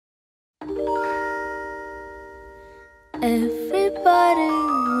Everybody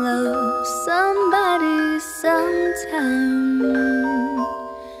loves somebody sometime.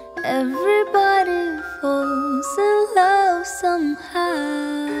 Everybody falls in love somehow.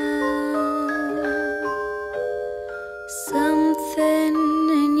 Something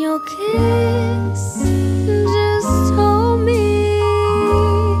in your kiss just told me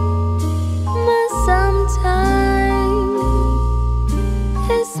my sometime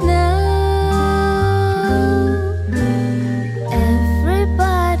is now.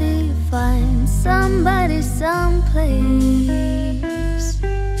 Everybody finds somebody someplace.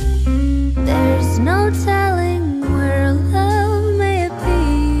 There's no telling where love may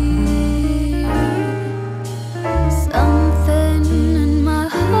appear. Something in my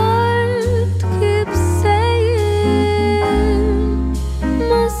heart keeps saying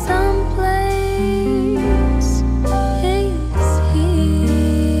my someplace is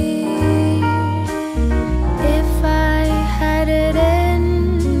here. If I had it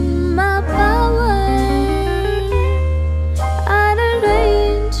in my power, I'd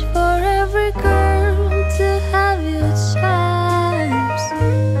arrange for every girl to have your chimes.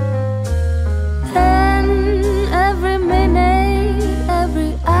 Then every minute,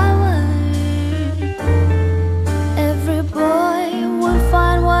 every hour, every boy will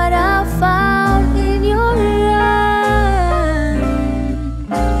find what I found in your eyes.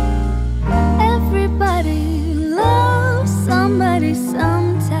 Everybody loves somebody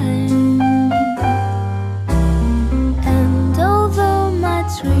sometime. And although my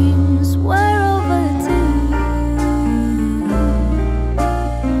dreams were overdue,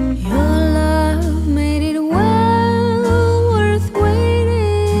 your love made it well worth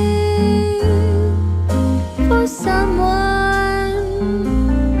waiting for someone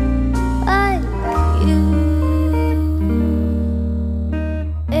like you.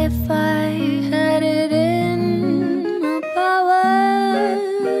 If I had it in my power,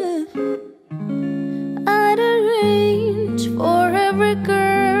 I'd arrange for every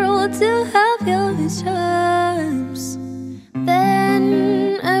girl to have your charms.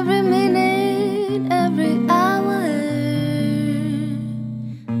 Then every minute, every hour,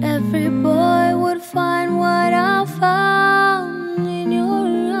 every boy would find what I found in your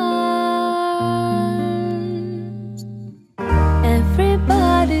arms.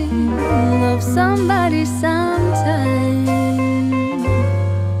 Everybody loves somebody someday.